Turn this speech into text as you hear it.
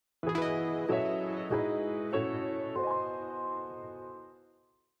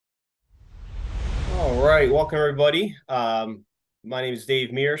right, welcome everybody. My name is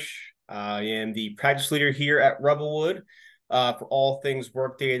Dave Mearsh. I am the practice leader here at Revelwood for all things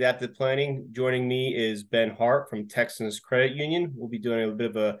Workday Adaptive Planning. Joining me is Ben Hart from Texans Credit Union. We'll be doing a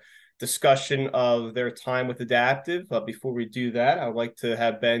bit of a discussion of their time with Adaptive. Before we do that, I'd like to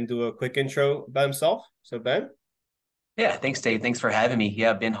have Ben do a quick intro about himself. So, Ben. Yeah, thanks, Dave. Thanks for having me.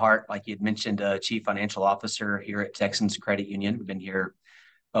 Yeah, Ben Hart, like you'd mentioned, Chief Financial Officer here at Texans Credit Union. We've been here,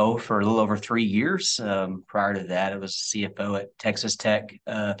 for a little over 3 years. Prior to that, I was CFO at Texas Tech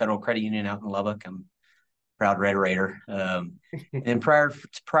Federal Credit Union out in Lubbock. I'm a proud Red Raider. And prior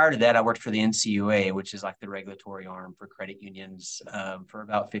to that, I worked for the NCUA, which is like the regulatory arm for credit unions, for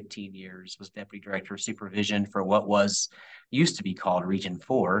about 15 years. Was Deputy Director of Supervision for what used to be called Region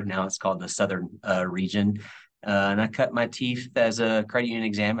 4. Now it's called the Southern Region. And I cut my teeth as a credit union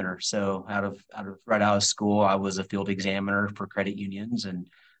examiner. So right out of school, I was a field examiner for credit unions and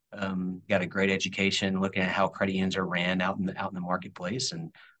got a great education looking at how credit unions are ran out in the marketplace,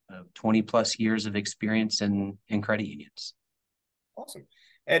 and 20 plus years of experience in credit unions. Awesome.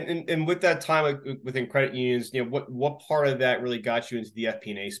 And with that time within credit unions, what part of that really got you into the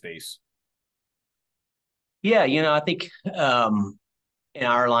FP&A space? Yeah, I think in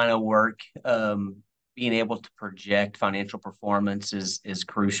our line of work, being able to project financial performance is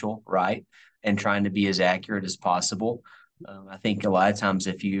crucial, right? And trying to be as accurate as possible. I think a lot of times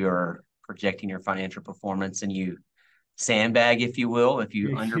if you are projecting your financial performance and you sandbag, if you will, if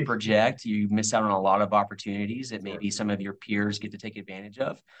you under project, you miss out on a lot of opportunities that maybe some of your peers get to take advantage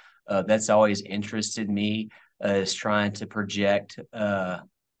of. That's always interested me, is trying to project the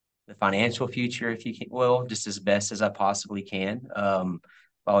financial future, if you can, well, just as best as I possibly can. I've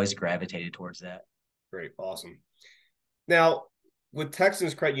always gravitated towards that. Great. Awesome. Now, with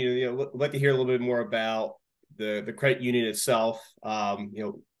Texans Credit Union, I'd like to hear a little bit more about the credit union itself. A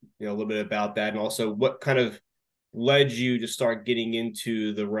little bit about that, and also what kind of led you to start getting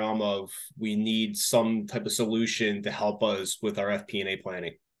into the realm of we need some type of solution to help us with our FP&A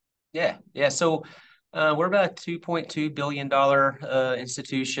planning. Yeah. So we're about a $2.2 billion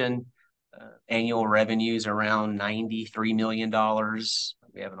institution. Annual revenues around $93 million.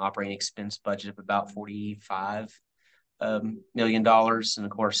 We have an operating expense budget of about $45 million. And of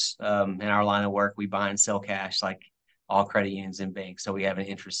course, in our line of work, we buy and sell cash like all credit unions and banks. So we have an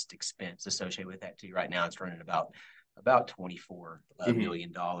interest expense associated with that too. Right now, it's running about $24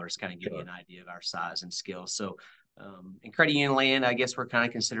 million, kind of give you an idea of our size and scale. So in credit union land, I guess we're kind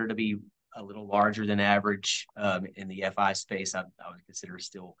of considered to be a little larger than average. In the FI space, I would consider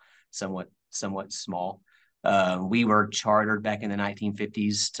still somewhat small. We were chartered back in the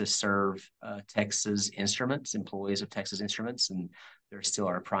 1950s to serve Texas Instruments, employees of Texas Instruments, and they're still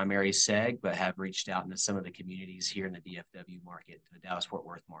our primary seg, but have reached out into some of the communities here in the DFW market, the Dallas-Fort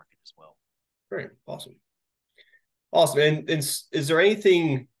Worth market as well. Great. Awesome. And is there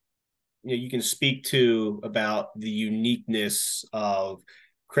anything you can speak to about the uniqueness of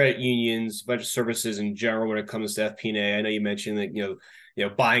credit unions, financial services in general when it comes to FP&A? I know you mentioned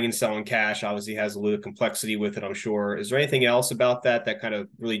that buying and selling cash obviously has a little complexity with it, I'm sure. Is there anything else about that kind of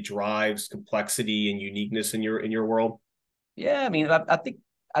really drives complexity and uniqueness in your world? Yeah, I mean, I think,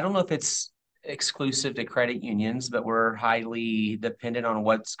 I don't know if it's exclusive to credit unions, but we're highly dependent on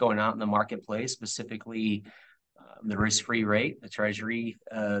what's going on in the marketplace, specifically the risk-free rate, the treasury,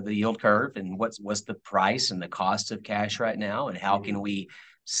 the yield curve, and what's the price and the cost of cash right now, and how can we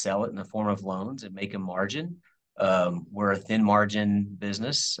sell it in the form of loans and make a margin. We're a thin margin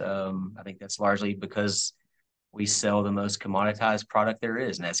business. I think that's largely because we sell the most commoditized product there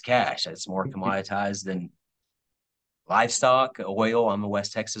is, and that's cash. That's more commoditized than livestock, oil. I'm a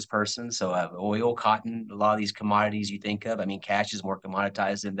West Texas person, so I have oil, cotton, a lot of these commodities you think of. I mean, cash is more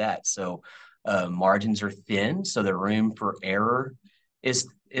commoditized than that. So margins are thin, so the room for error is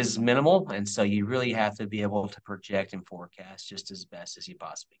minimal, and so you really have to be able to project and forecast just as best as you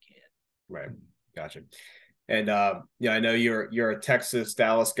possibly can. Right. Gotcha. And I know you're a Texas,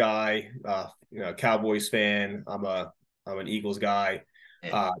 Dallas guy, Cowboys fan. I'm an Eagles guy,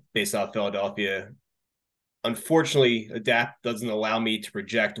 based out of Philadelphia. Unfortunately, Adapt doesn't allow me to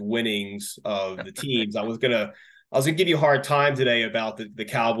project winnings of the teams. I was gonna give you a hard time today about the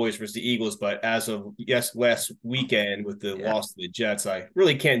Cowboys versus the Eagles, but as of last weekend with the loss to the Jets, I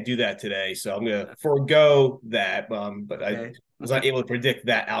really can't do that today. So I'm gonna forego that. But I was not able to predict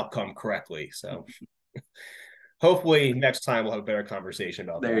that outcome correctly. So hopefully next time we'll have a better conversation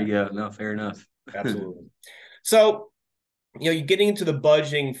about that. There you go. No, fair enough. Absolutely. So, you're getting into the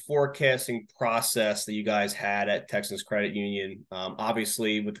budgeting forecasting process that you guys had at Texans Credit Union.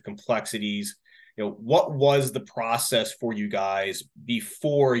 Obviously, with the complexities, what was the process for you guys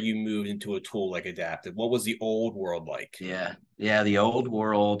before you moved into a tool like Adaptive? What was the old world like? Yeah, the old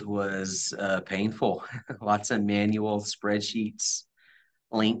world was painful. Lots of manual spreadsheets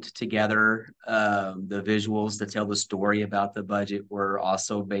linked together. The visuals that tell the story about the budget were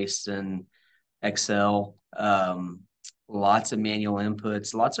also based in Excel. Lots of manual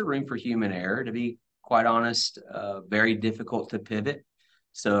inputs, lots of room for human error, to be quite honest. Very difficult to pivot.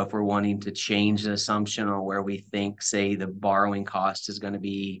 So if we're wanting to change an assumption on where we think, say, the borrowing cost is going to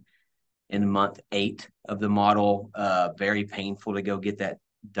be in month 8 of the model, very painful to go get that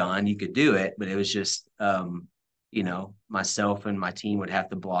done. You could do it, but it was just, myself and my team would have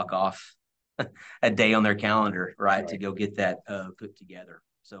to block off a day on their calendar, right, to go get that put together.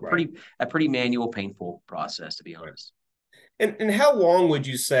 So a pretty manual, painful process, to be honest. And how long would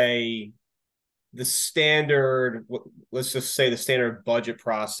you say the standard, let's just say the standard budget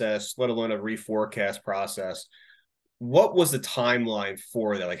process, let alone a reforecast process, what was the timeline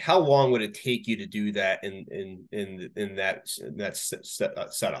for that? Like, how long would it take you to do that in that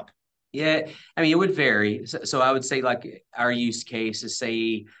setup? Yeah, I mean, it would vary. So I would say, like, our use case is,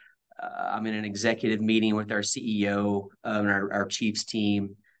 say, I'm in an executive meeting with our CEO and our chiefs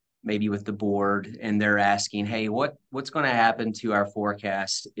team, maybe with the board, and they're asking, hey, what's going to happen to our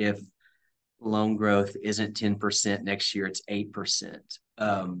forecast if loan growth isn't 10% next year, it's 8%.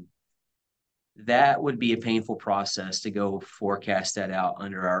 That would be a painful process to go forecast that out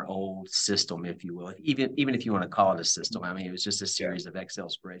under our old system, if you will. Even if you want to call it a system, I mean, it was just a series of Excel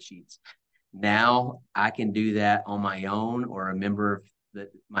spreadsheets. Now I can do that on my own, or a member of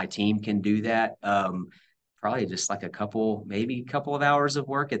my team can do that. Probably just like maybe a couple of hours of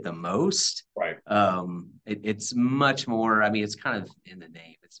work at the most. Right. It's much more, I mean, it's kind of in the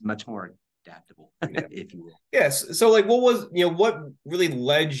name. It's much more adaptable, if you will. Yes. So like, what really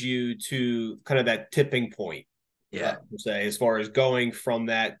led you to kind of that tipping point? Say, as far as going from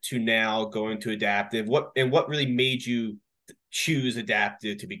that to now going to Adaptive, what really made you choose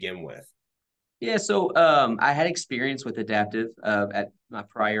Adaptive to begin with? Yeah, so I had experience with Adaptive at my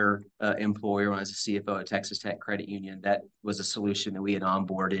prior employer when I was a CFO at Texas Tech Credit Union. That was a solution that we had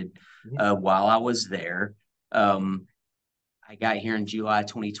onboarded while I was there. I got here in July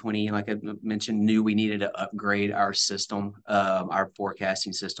 2020, and like I mentioned, knew we needed to upgrade our system, our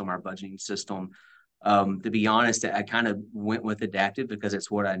forecasting system, our budgeting system. To be honest, I kind of went with Adaptive because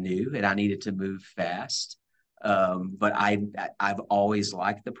it's what I knew, and I needed to move fast. But I've always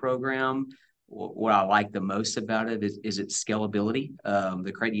liked the program. What I like the most about it is its scalability.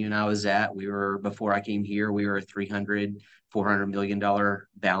 The credit union I was at, before I came here, we were a $400 million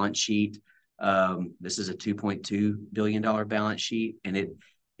balance sheet. This is a $2.2 billion balance sheet, and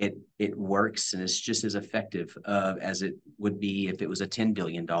it works, and it's just as effective as it would be if it was a $10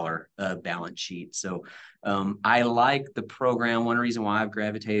 billion balance sheet. So I like the program. One reason why I've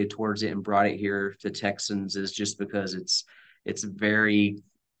gravitated towards it and brought it here to Texans is just because it's very,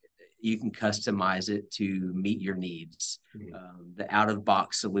 you can customize it to meet your needs. The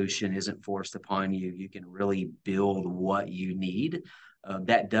out-of-box solution isn't forced upon you. You can really build what you need.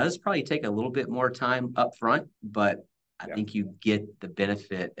 That does probably take a little bit more time up front, but I think you get the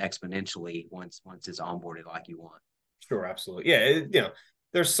benefit exponentially once it's onboarded like you want. Sure, absolutely. Yeah,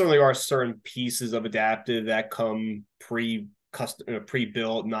 there certainly are certain pieces of Adaptive that come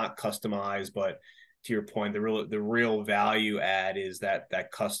pre-built, not customized, but to your point, the real value add is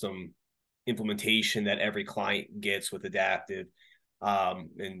that custom implementation that every client gets with Adaptive.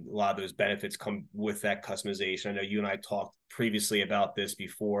 And a lot of those benefits come with that customization. I know you and I talked previously about this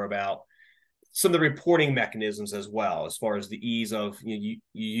before, about some of the reporting mechanisms as well, as far as the ease of, you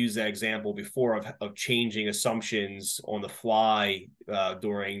use that example before of changing assumptions on the fly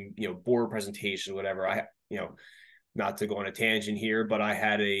during board presentation, whatever. Not to go on a tangent here, but I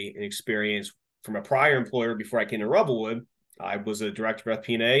had an experience from a prior employer before I came to Revelwood. I was a director of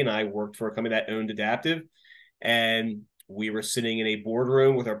FP&A, and I worked for a company that owned Adaptive, and we were sitting in a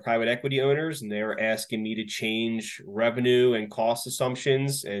boardroom with our private equity owners, and they were asking me to change revenue and cost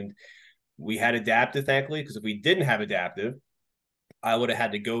assumptions. And we had Adaptive, thankfully, because if we didn't have Adaptive, I would have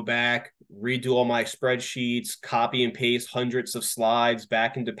had to go back, redo all my spreadsheets, copy and paste hundreds of slides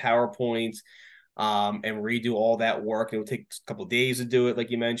back into PowerPoint, and redo all that work. It would take a couple of days to do it, like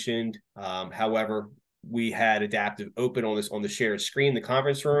you mentioned. However, we had Adaptive open on the shared screen, the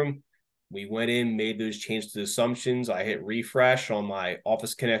conference room. We went in, made those changes to the assumptions. I hit refresh on my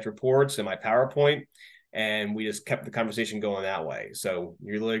Office Connect reports and my PowerPoint, and we just kept the conversation going that way. So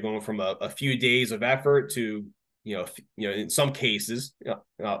you're literally going from a few days of effort to, in some cases,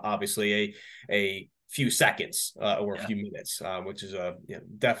 obviously a few seconds or a Yeah. few minutes, which is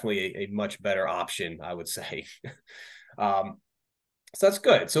definitely a much better option, I would say. So that's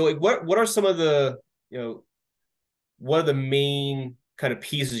good. So like, what are some of the, what are the main kind of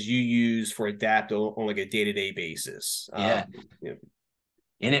pieces you use for Adapt on like a day-to-day basis? Yeah. You know,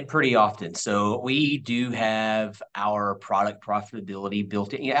 In it pretty often. So we do have our product profitability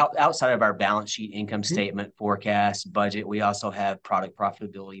built in, outside of our balance sheet, income statement, forecast, budget. We also have product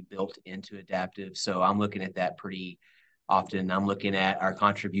profitability built into Adaptive. So I'm looking at that pretty often. I'm looking at our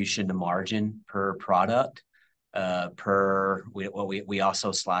contribution to margin per product. We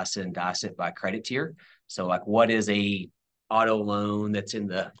also slice and dice it by credit tier. So like, what is a auto loan that's in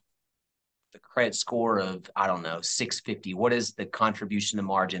the credit score of, I don't know, 650? What is the contribution to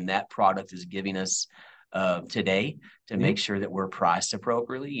margin that product is giving us today to make sure that we're priced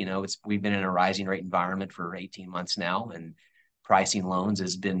appropriately? We've been in a rising rate environment for 18 months now, and pricing loans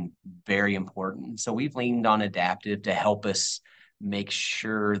has been very important. So we've leaned on Adaptive to help us make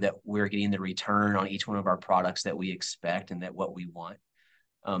sure that we're getting the return on each one of our products that we expect and that what we want.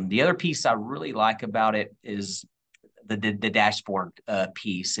 The other piece I really like about it is the dashboard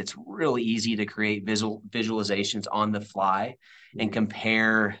piece. It's really easy to create visualizations on the fly and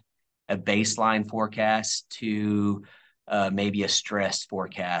compare a baseline forecast to maybe a stressed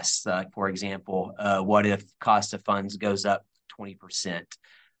forecast. For example, what if cost of funds goes up 20%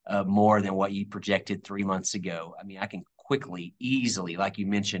 more than what you projected 3 months ago? I mean, I can quickly, easily, like you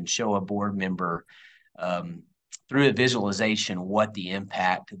mentioned, show a board member through a visualization what the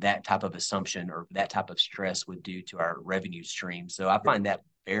impact that type of assumption or that type of stress would do to our revenue stream. So I find that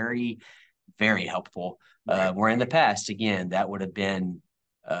very, very helpful. Where in the past, again, that would have been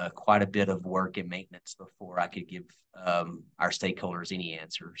quite a bit of work and maintenance before I could give our stakeholders any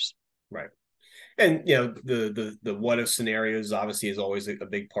answers. Right. And the what if scenarios obviously is always a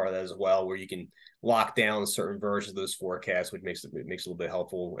big part of that as well, where you can lock down certain versions of those forecasts, which makes it a little bit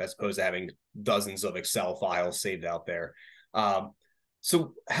helpful as opposed to having dozens of Excel files saved out there.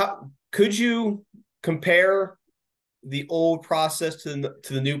 So how could you compare the old process to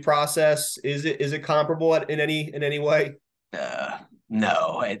the new process? Is it comparable in any way?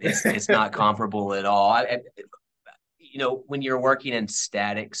 No, it's not comparable at all. When you're working in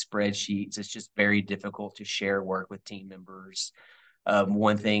static spreadsheets, it's just very difficult to share work with team members.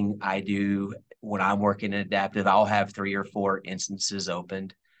 One thing I do when I'm working in Adaptive, I'll have 3 or 4 instances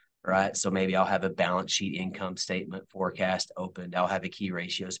opened, right? So maybe I'll have a balance sheet, income statement, forecast opened. I'll have a key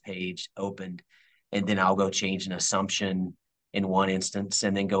ratios page opened, and then I'll go change an assumption in one instance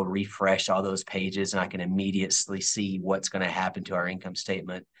and then go refresh all those pages, and I can immediately see what's going to happen to our income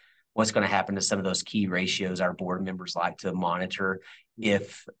statement, what's going to happen to some of those key ratios our board members like to monitor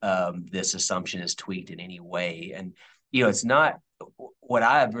if this assumption is tweaked in any way. And, it's not what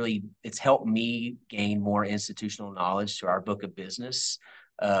it's helped me gain more institutional knowledge to our book of business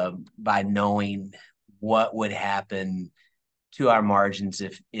by knowing what would happen to our margins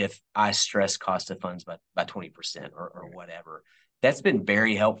if I stress cost of funds by 20% or whatever. That's been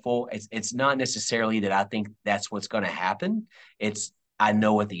very helpful. It's not necessarily that I think that's what's going to happen. I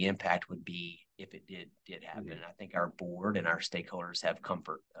know what the impact would be if it did happen. I think our board and our stakeholders have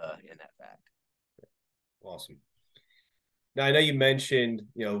comfort in that fact. Awesome. Now, I know you mentioned,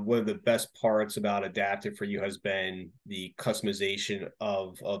 one of the best parts about Adaptive for you has been the customization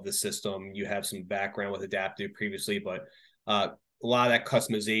of the system. You have some background with Adaptive previously, but a lot of that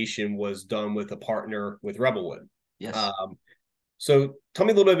customization was done with a partner with Revelwood. Yes. So tell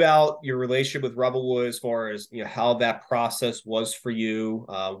me a little bit about your relationship with Revelwood as far as how that process was for you,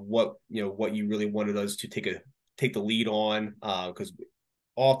 what you really wanted us to take the lead on, because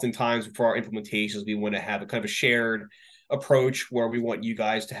oftentimes for our implementations we want to have a kind of a shared approach where we want you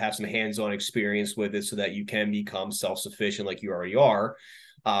guys to have some hands-on experience with it so that you can become self-sufficient like you already are,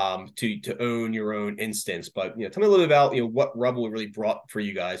 to own your own instance. But tell me a little bit about what Revelwood really brought for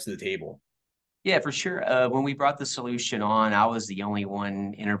you guys to the table. Yeah, for sure. When we brought the solution on, I was the only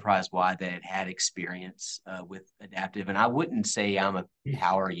one enterprise-wide that had experience with Adaptive. And I wouldn't say I'm a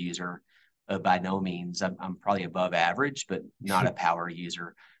power user by no means. I'm probably above average, but not a power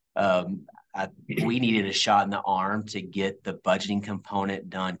user. We needed a shot in the arm to get the budgeting component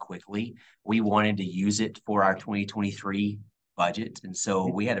done quickly. We wanted to use it for our 2023 budget. And so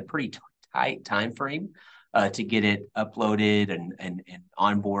we had a pretty tight time frame to get it uploaded and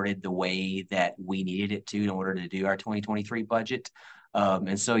onboarded the way that we needed it to in order to do our 2023 budget.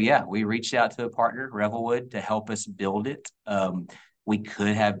 And so, we reached out to a partner, Revelwood, to help us build it. We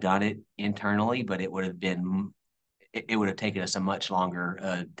could have done it internally, but it would have taken us a much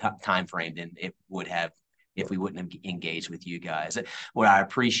longer time frame than it would have if we wouldn't have engaged with you guys. What I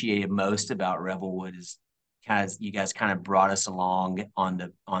appreciated most about Revelwood is you guys kind of brought us along on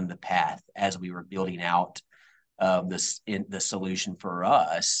the path as we were building out the solution for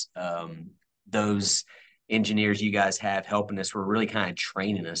us. Those engineers you guys have helping us were really kind of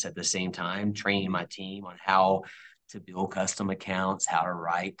training us at the same time, training my team on how to build custom accounts, how to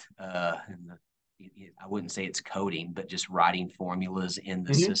write. I wouldn't say it's coding, but just writing formulas in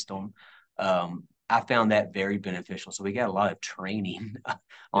the system. I found that very beneficial. So we got a lot of training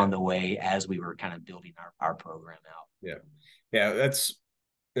on the way as we were kind of building our program out. Yeah. Yeah. That's,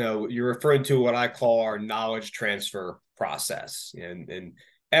 you're referring to what I call our knowledge transfer process. And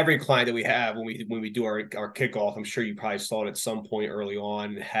every client that we have, when we do our kickoff, I'm sure you probably saw it at some point early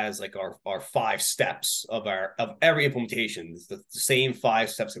on, has like our 5 steps of every implementation. It's the same 5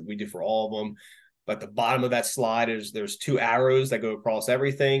 steps that we do for all of them. But the bottom of that slide there's 2 arrows that go across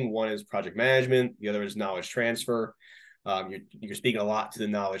everything. One is project management. The other is knowledge transfer. You're speaking a lot to the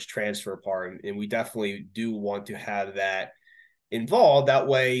knowledge transfer part, and we definitely do want to have that involved. That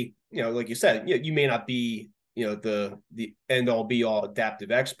way, like you said, you may not be, the end all be all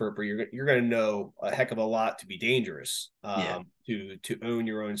adaptive expert, but you're going to know a heck of a lot to be dangerous, to own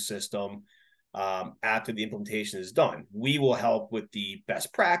your own system. After the implementation is done, we will help with the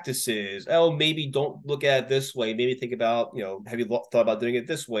best practices. Oh, maybe don't look at it this way. Maybe think about, have you thought about doing it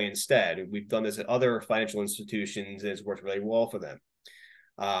this way instead? And we've done this at other financial institutions, and it's worked really well for them.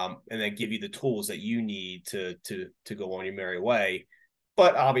 And then give you the tools that you need to go on your merry way.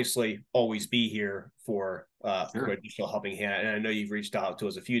 But obviously, always be here for additional helping hand. And I know you've reached out to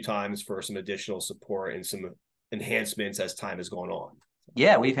us a few times for some additional support and some enhancements as time has gone on.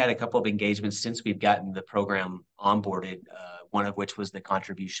 Yeah, we've had a couple of engagements since we've gotten the program onboarded, one of which was the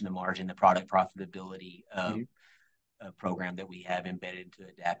contribution to margin, the product profitability program that we have embedded into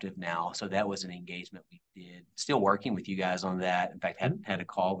Adaptive now. So that was an engagement we did. Still working with you guys on that. In fact, had a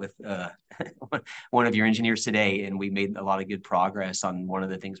call with one of your engineers today, and we made a lot of good progress on one of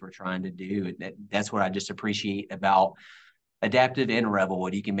the things we're trying to do. That's what I just appreciate about Adaptive and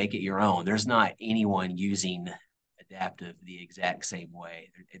Revelwood. You can make it your own. There's not anyone using Adaptive the exact same way.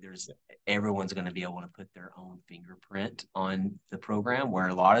 Everyone's going to be able to put their own fingerprint on the program, where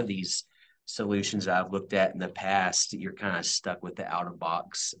a lot of these solutions I've looked at in the past, you're kind of stuck with the out of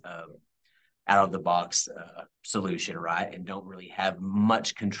the box solution, right? And don't really have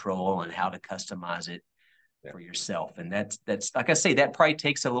much control on how to customize it for yourself. And that's like I say, that probably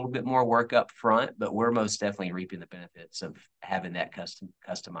takes a little bit more work up front, but we're most definitely reaping the benefits of having that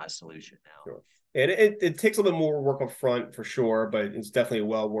customized solution now. Sure. And it takes a little bit more work up front for sure, but it's definitely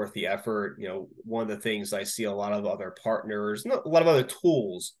well worth the effort. One of the things I see a lot of other partners, a lot of other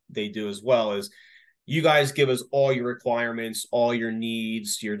tools they do as well, is you guys give us all your requirements, all your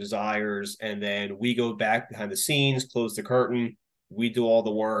needs, your desires, and then we go back behind the scenes, close the curtain, we do all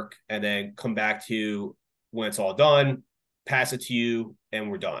the work, and then come back to you when it's all done, pass it to you, and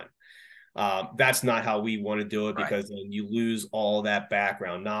we're done. That's not how we want to do it, because then you lose all that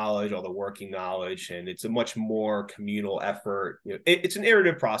background knowledge, all the working knowledge, and it's a much more communal effort. It's an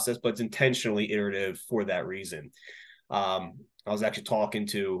iterative process, but it's intentionally iterative for that reason. I was actually talking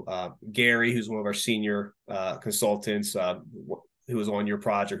to Gary, who's one of our senior consultants, who's on your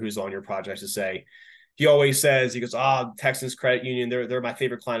project, I should say. He always says, he goes, Texans Credit Union, they're my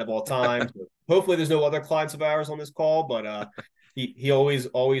favorite client of all time. So hopefully there's no other clients of ours on this call, but he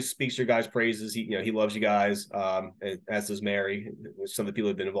always speaks your guys' praises. He loves you guys, as does Mary. Some of the people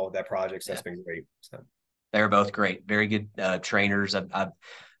who've been involved with that project. So that's been great. So they're both great, very good trainers. I've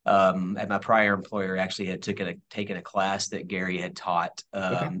at my prior employer actually had taken a class that Gary had taught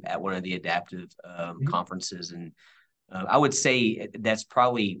at one of the Adaptive conferences, and I would say that's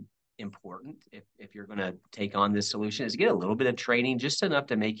probably important if you're going to take on this solution, is get a little bit of training, just enough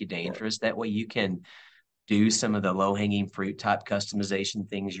to make you dangerous. That way you can do some of the low-hanging fruit type customization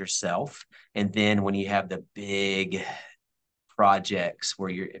things yourself. And then when you have the big projects where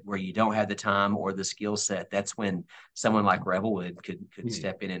you don't have the time or the skill set, that's when someone like Revelwood could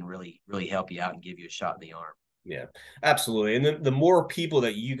step in and really help you out and give you a shot in the arm. Yeah, absolutely. And then the more people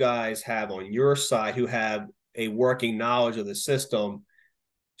that you guys have on your side who have a working knowledge of the system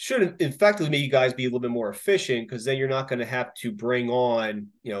should effectively make you guys be a little bit more efficient, because then you're not going to have to bring on,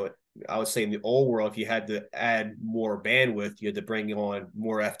 I would say in the old world, if you had to add more bandwidth, you had to bring on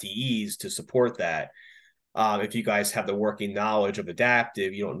more FTEs to support that. If you guys have the working knowledge of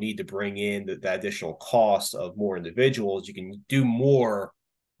Adaptive, you don't need to bring in the additional cost of more individuals. You can do more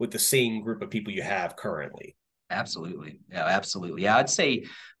with the same group of people you have currently. Absolutely. Yeah, absolutely. Yeah, I'd say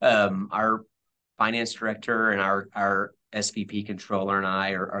our finance director and our SVP controller and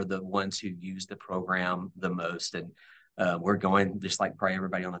I are the ones who use the program the most. And we're going, just like probably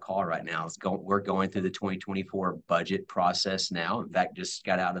everybody on the call right now, we're going through the 2024 budget process now. In fact, just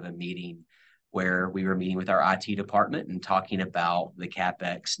got out of a meeting where we were meeting with our IT department and talking about the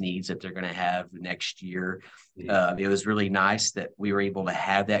CapEx needs that they're going to have next year. It was really nice that we were able to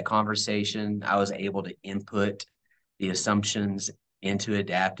have that conversation. I was able to input the assumptions into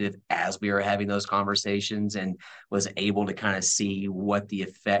Adaptive as we were having those conversations, and was able to kind of see what the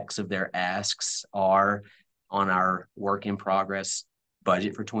effects of their asks are on our work in progress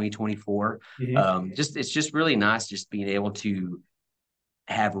budget for 2024. It's just really nice just being able to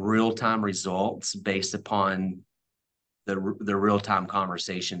have real-time results based upon the real-time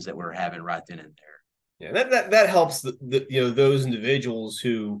conversations that we're having right then and there. Yeah, that helps those individuals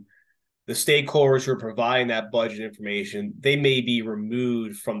who, the stakeholders who are providing that budget information, they may be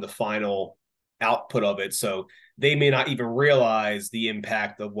removed from the final output of it. So they may not even realize the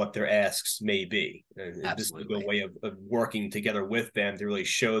impact of what their asks may be. And this is a good way of working together with them to really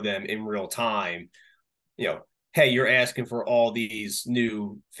show them in real time, hey, you're asking for all these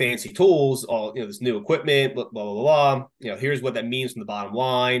new fancy tools, this new equipment, blah, blah, blah, blah. Here's what that means from the bottom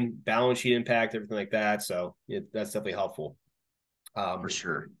line, balance sheet impact, everything like that. So that's definitely helpful. For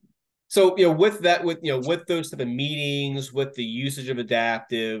sure. So, with that, with those type of meetings, with the usage of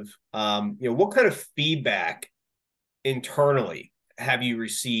Adaptive, what kind of feedback internally have you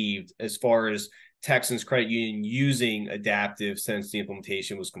received as far as Texans Credit Union using Adaptive since the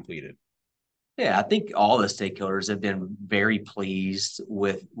implementation was completed? Yeah, I think all the stakeholders have been very pleased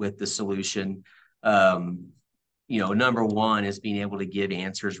with the solution. Number one is being able to give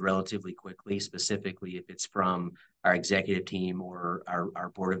answers relatively quickly, specifically if it's from our executive team or our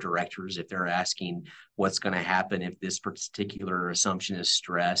board of directors. If they're asking what's going to happen if this particular assumption is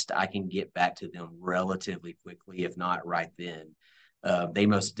stressed, I can get back to them relatively quickly, if not right then. They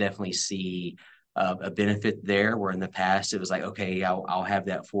most definitely see a benefit there, where in the past it was like, okay, I'll have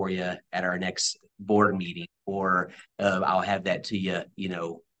that for you at our next board meeting, or I'll have that to you,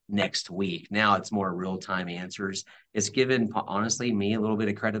 next week. Now it's more real-time answers. It's given, honestly, me a little bit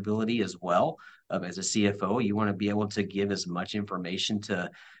of credibility as well. As a CFO, you want to be able to give as much information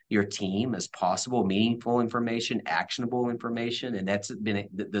to your team as possible, meaningful information, actionable information. And that's been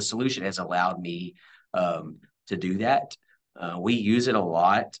the solution has allowed me to do that. We use it a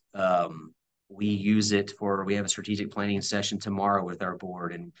lot. We have a strategic planning session tomorrow with our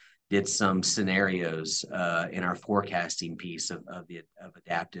board, and did some scenarios in our forecasting piece of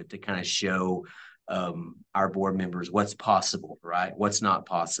Adaptive to kind of show our board members what's possible, right? What's not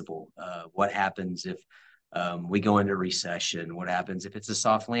possible. What happens if we go into recession? What happens if it's a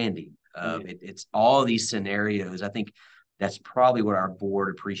soft landing? It's all these scenarios. I think that's probably what our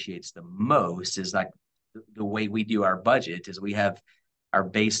board appreciates the most, is like the way we do our budget is we have our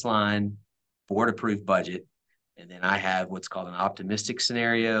baseline board approved budget. And then I have what's called an optimistic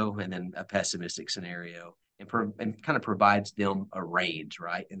scenario and then a pessimistic scenario, and kind of provides them a range,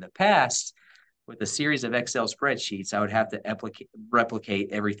 right? In the past, with a series of Excel spreadsheets, I would have to replicate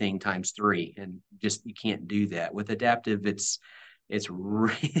everything times 3, and just you can't do that. With Adaptive, it's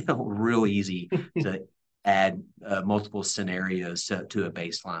real easy to add multiple scenarios to a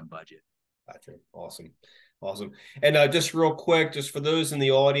baseline budget. Gotcha. Awesome. And just real quick, just for those in the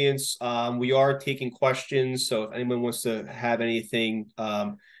audience, we are taking questions. So if anyone wants to have anything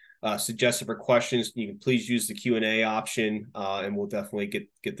suggested for questions, you can please use the Q&A option, and we'll definitely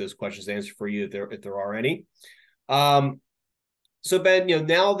get those questions answered for you if there are any. So Ben,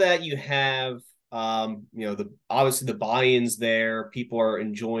 now that you have obviously the buy-ins there, people are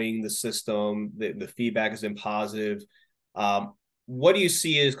enjoying the system, the feedback has been positive. What do you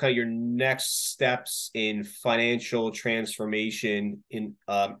see as kind of your next steps in financial transformation in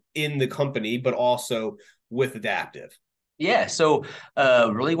the company, but also with Adaptive? Yeah, so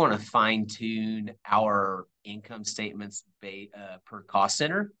really want to fine tune our income statements per cost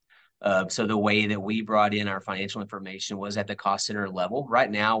center. So the way that we brought in our financial information was at the cost center level. Right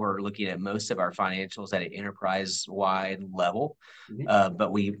now, we're looking at most of our financials at an enterprise-wide level,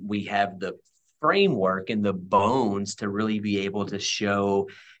 but we have the framework and the bones to really be able to show,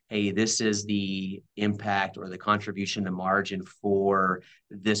 hey, this is the impact or the contribution to margin for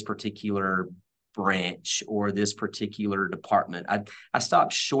this particular branch or this particular department. I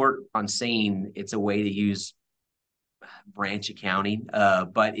stopped short on saying it's a way to use branch accounting,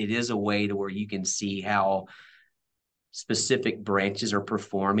 but it is a way to where you can see how specific branches are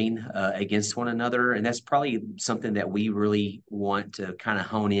performing against one another. And that's probably something that we really want to kind of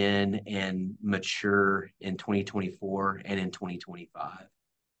hone in and mature in 2024 and in 2025.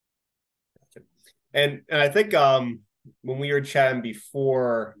 And I think, when we were chatting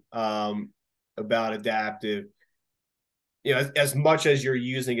before about adaptive, as much as you're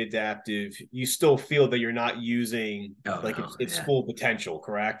using adaptive, you still feel that you're not using Oh like no, its yeah, full potential,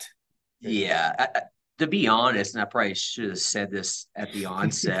 correct? yeah. To be honest, and I probably should have said this at the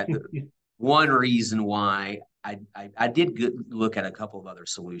onset. One reason why I did look at a couple of other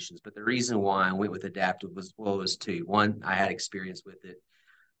solutions, but the reason why I went with adaptive was two. One, I had experience with it.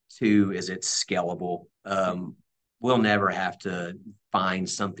 Two is it's scalable. We'll never have to find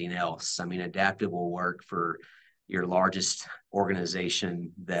something else. I mean, adaptive will work for your largest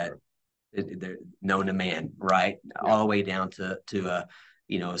organization that they're known to man, right? Yeah. All the way down to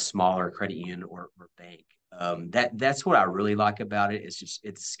a smaller credit union or bank. That's what I really like about it. It's just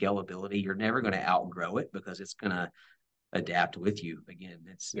its scalability. You're never going to outgrow it because it's going to adapt with you. Again,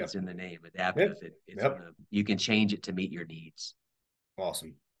 it's Yep. in the name, Yep. adaptive. It's Yep. gonna you can change it to meet your needs.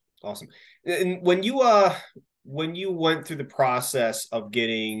 Awesome. Awesome. And when you went through the process of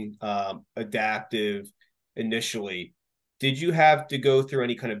getting adaptive initially, did you have to go through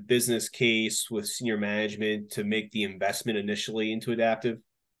any kind of business case with senior management to make the investment initially into adaptive?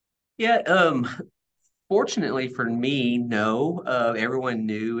 Yeah, fortunately for me, no. Everyone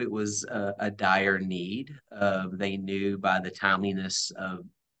knew it was a dire need. They knew by the timeliness of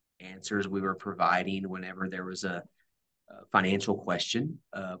answers we were providing whenever there was a financial question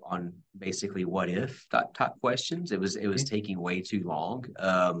on basically what if type questions. It was Mhm. taking way too long.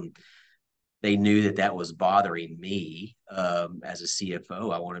 They knew that was bothering me as a CFO.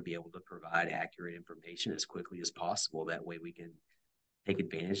 I want to be able to provide accurate information as quickly as possible. That way we can take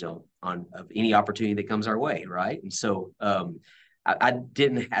advantage of any opportunity that comes our way, right? And so I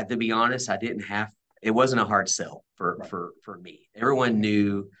didn't have to be honest. I didn't have. It wasn't a hard sell Right. for me. Everyone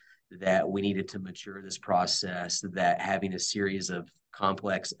knew that we needed to mature this process. That having a series of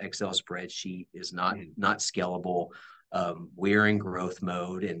complex Excel spreadsheet is not Mhm. not scalable. We're in growth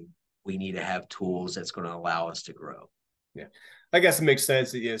mode, and we need to have tools that's going to allow us to grow. Yeah. I guess it makes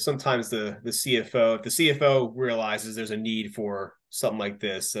sense that, sometimes the CFO, if the CFO realizes there's a need for something like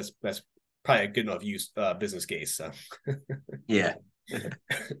this, that's probably a good enough business case. So Yeah.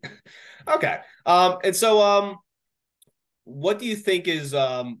 okay. And so what do you think is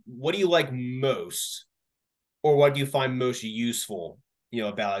what do you like most, or what do you find most useful,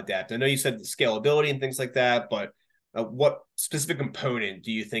 about Adapt? I know you said the scalability and things like that, but what specific component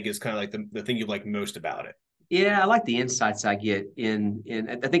do you think is kind of like the thing you like most about it? Yeah, I like the insights I get in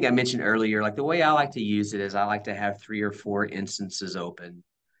I think I mentioned earlier, like the way I like to use it is I like to have 3 or 4 instances open,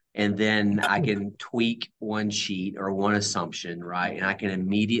 and then I can tweak one sheet or one assumption, right? And I can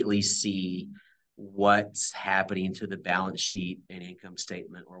immediately see what's happening to the balance sheet and income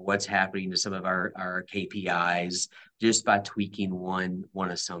statement, or what's happening to some of our KPIs just by tweaking one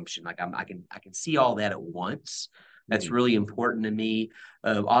assumption. Like I can see all that at once. That's Mhm. really important to me.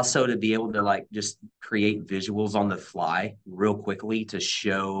 Also, to be able to like just create visuals on the fly real quickly to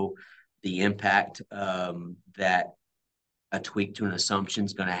show the impact that a tweak to an assumption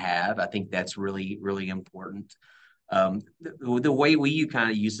is going to have. I think that's really, really important. The way we kind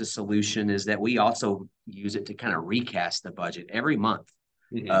of use the solution is that we also use it to kind of recast the budget every month.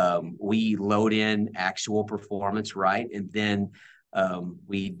 Mhm. We load in actual performance, right? And then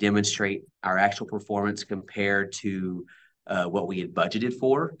we demonstrate our actual performance compared to what we had budgeted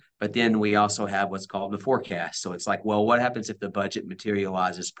for. But then we also have what's called the forecast. So it's like, well, what happens if the budget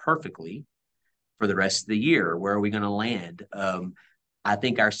materializes perfectly for the rest of the year? Where are we going to land? I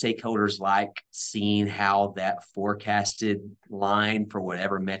think our stakeholders like seeing how that forecasted line for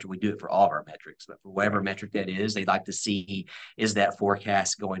whatever metric, we do it for all of our metrics, but for whatever Right. metric that is, they'd like to see, is that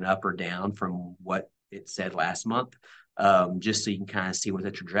forecast going up or down from what it said last month? Just so you can kind of see what the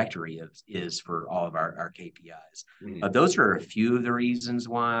trajectory is for all of our KPIs. Mhm. Those are a few of the reasons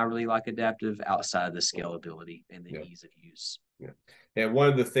why I really like adaptive outside of the scalability and the Yeah. ease of use. Yeah. And one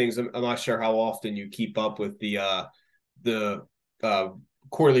of the things, I'm not sure how often you keep up with the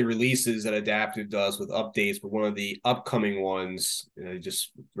quarterly releases that Adaptive does with updates, but one of the upcoming ones,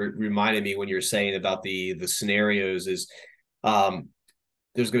 just reminded me when you were saying about the scenarios is um,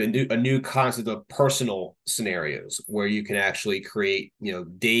 there's going to be a new concept of personal scenarios where you can actually create,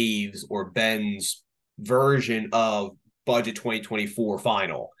 Dave's or Ben's version of budget 2024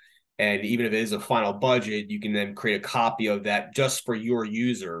 final. And even if it is a final budget, you can then create a copy of that just for your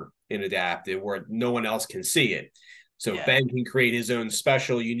user in Adaptive where no one else can see it. So Yeah. Ben can create his own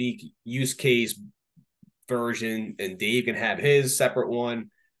special, unique use case version, and Dave can have his separate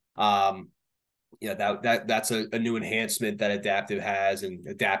one. Um, that's a new enhancement that Adaptive has, and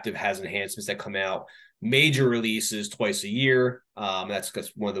Adaptive has enhancements that come out major releases twice a year. That's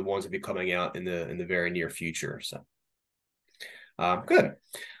one of the ones that will be coming out in the very near future. So Good.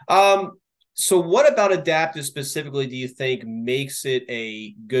 So what about Adaptive specifically do you think makes it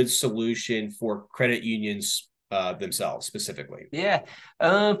a good solution for credit unions themselves specifically? Yeah.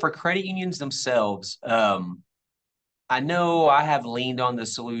 For credit unions themselves, I know I have leaned on the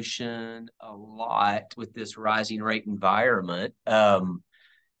solution a lot with this rising rate environment.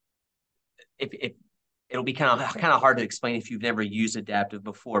 If it'll be kind of hard to explain if you've never used Adaptive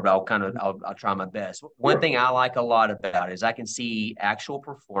before, but I'll try my best. One Sure. thing I like a lot about it is I can see actual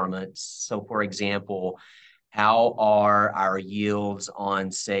performance. So, for example, how are our yields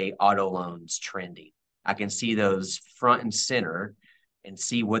on, say, auto loans trending? I can see those front and center and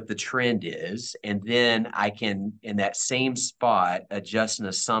see what the trend is. And then I can, in that same spot, adjust an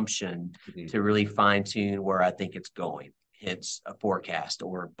assumption to really fine tune where I think it's going, hence a forecast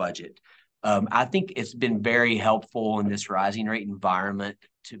or a budget. I think it's been very helpful in this rising rate environment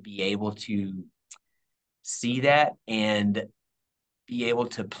to be able to see that and be able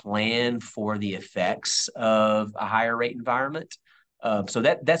to plan for the effects of a higher rate environment. So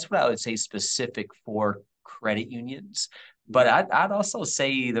that's what I would say specific for credit unions. But I'd also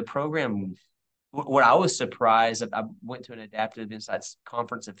say the program, what I was surprised, I went to an Adaptive Insights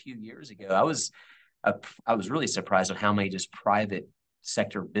conference a few years ago. I was really surprised at how many just private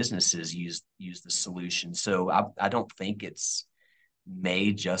sector businesses use the solution. So I don't think it's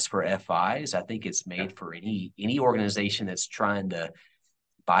made just for FIs. I think it's made for any organization that's trying to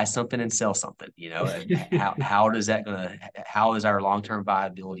buy something and sell something. How is our long-term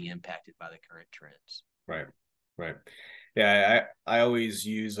viability impacted by the current trends? Right. Yeah, I always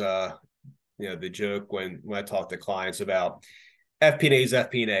use the joke when I talk to clients about FP&A is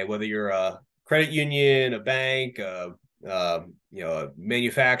FP&A, whether you're a credit union, a bank, a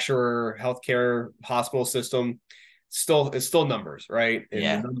manufacturer, healthcare, hospital system. It's still numbers, right?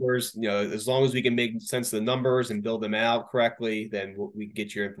 And the numbers, as long as we can make sense of the numbers and build them out correctly, then we can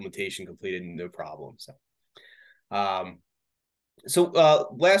get your implementation completed, no problem. So,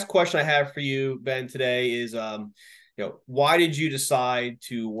 last question I have for you, Ben, today is, why did you decide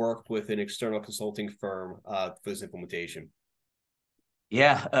to work with an external consulting firm for this implementation?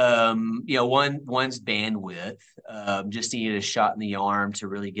 Yeah, one's bandwidth. Just needed a shot in the arm to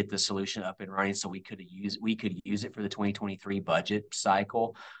really get the solution up and running, so we could use it for the 2023 budget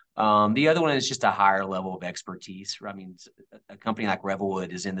cycle. The other one is just a higher level of expertise. I mean, a company like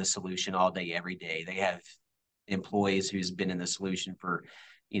Revelwood is in the solution all day, every day. They have employees who's been in the solution for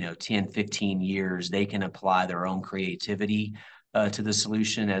 10, 15 years. They can apply their own creativity to the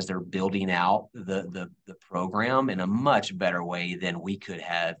solution as they're building out the program in a much better way than we could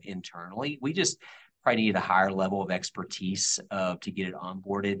have internally. We just probably need a higher level of expertise to get it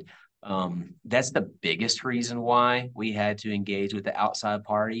onboarded. That's the biggest reason why we had to engage with the outside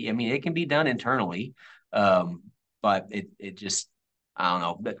party. I mean, it can be done internally, but it just, I don't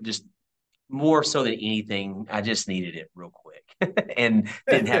know, but just more so than anything, I just needed it real quick and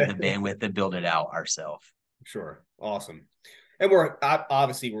didn't have the bandwidth to build it out ourselves. Sure. Awesome. And we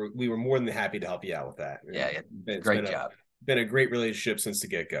were more than happy to help you out with that. Yeah. Great job. Been a great relationship since the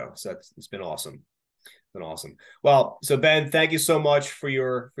get-go. So it's been awesome. Been awesome. Well, so Ben, thank you so much for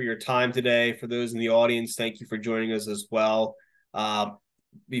your time today. For those in the audience, thank you for joining us as well.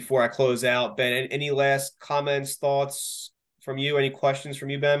 Before I close out, Ben, any last comments, thoughts from you? Any questions from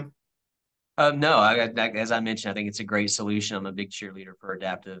you, Ben? No, as I mentioned, I think it's a great solution. I'm a big cheerleader for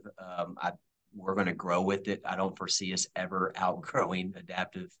Adaptive. We're going to grow with it. I don't foresee us ever outgrowing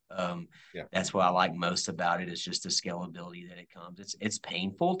Adaptive. That's what I like most about it, is just the scalability that it comes. It's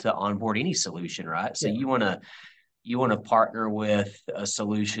painful to onboard any solution, right? So you want to partner with a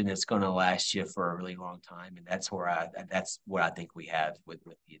solution that's going to last you for a really long time, and that's what I think we have with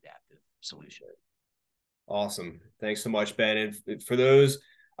the Adaptive solution. Awesome. Thanks so much, Ben. And for those,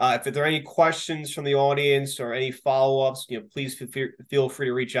 if there are any questions from the audience or any follow-ups, please feel free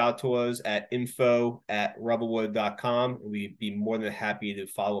to reach out to us at info@revelwood.com. We'd be more than happy to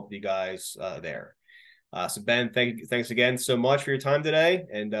follow up with you guys there. So Ben, thanks again so much for your time today,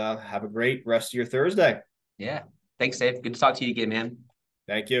 and have a great rest of your Thursday. Yeah. Thanks, Dave. Good to talk to you again, man.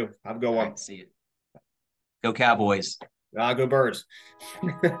 Thank you. Have a good one. Right, see you. Go Cowboys. Go Birds.